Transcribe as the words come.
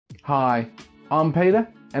Hi, I'm Peter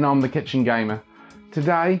and I'm the Kitchen Gamer.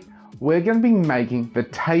 Today we're going to be making the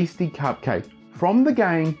Tasty Cupcake from the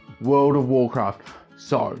game World of Warcraft.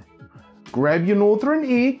 So grab your northern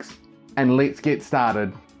eggs and let's get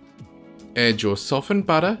started. Add your softened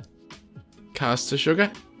butter, caster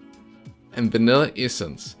sugar and vanilla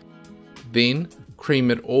essence. Then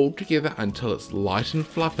cream it all together until it's light and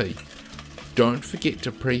fluffy. Don't forget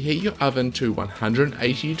to preheat your oven to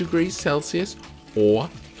 180 degrees Celsius or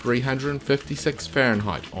 356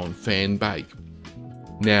 Fahrenheit on fan bake.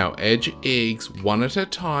 Now add your eggs one at a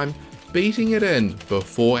time, beating it in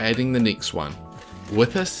before adding the next one.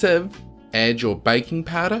 With a sieve, add your baking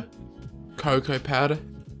powder, cocoa powder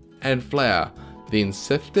and flour, then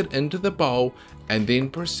sift it into the bowl and then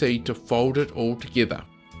proceed to fold it all together.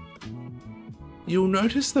 You'll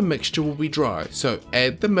notice the mixture will be dry, so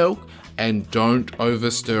add the milk and don't over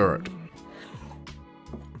stir it.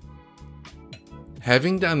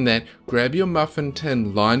 Having done that, grab your muffin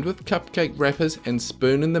tin lined with cupcake wrappers and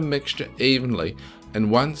spoon in the mixture evenly,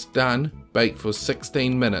 and once done, bake for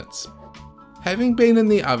 16 minutes. Having been in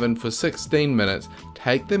the oven for 16 minutes,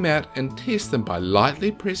 take them out and test them by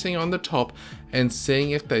lightly pressing on the top and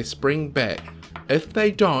seeing if they spring back. If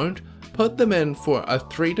they don't, put them in for a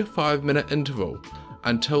 3 to 5 minute interval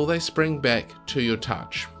until they spring back to your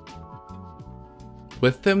touch.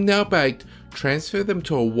 With them now baked, transfer them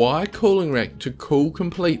to a wire cooling rack to cool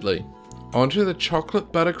completely. Onto the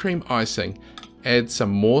chocolate buttercream icing, add some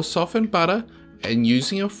more softened butter and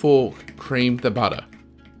using a fork, cream the butter.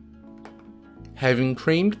 Having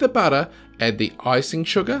creamed the butter, add the icing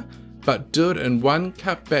sugar, but do it in 1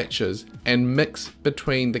 cup batches and mix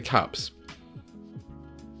between the cups.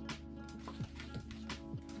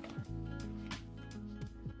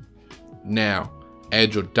 Now,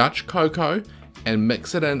 add your Dutch cocoa and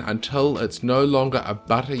mix it in until it's no longer a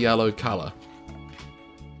butter yellow colour.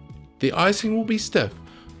 The icing will be stiff,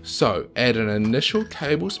 so add an initial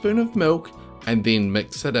tablespoon of milk and then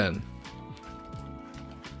mix it in.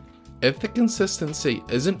 If the consistency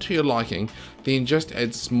isn't to your liking, then just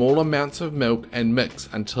add small amounts of milk and mix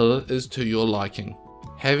until it is to your liking.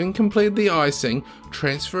 Having completed the icing,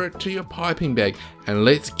 transfer it to your piping bag and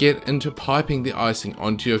let's get into piping the icing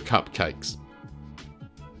onto your cupcakes.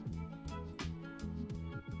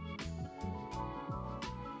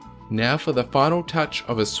 Now for the final touch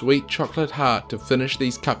of a sweet chocolate heart to finish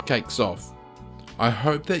these cupcakes off. I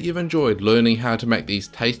hope that you've enjoyed learning how to make these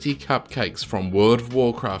tasty cupcakes from World of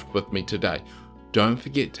Warcraft with me today. Don't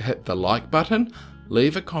forget to hit the like button,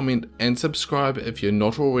 leave a comment and subscribe if you're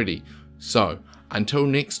not already. So, until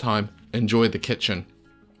next time, enjoy the kitchen.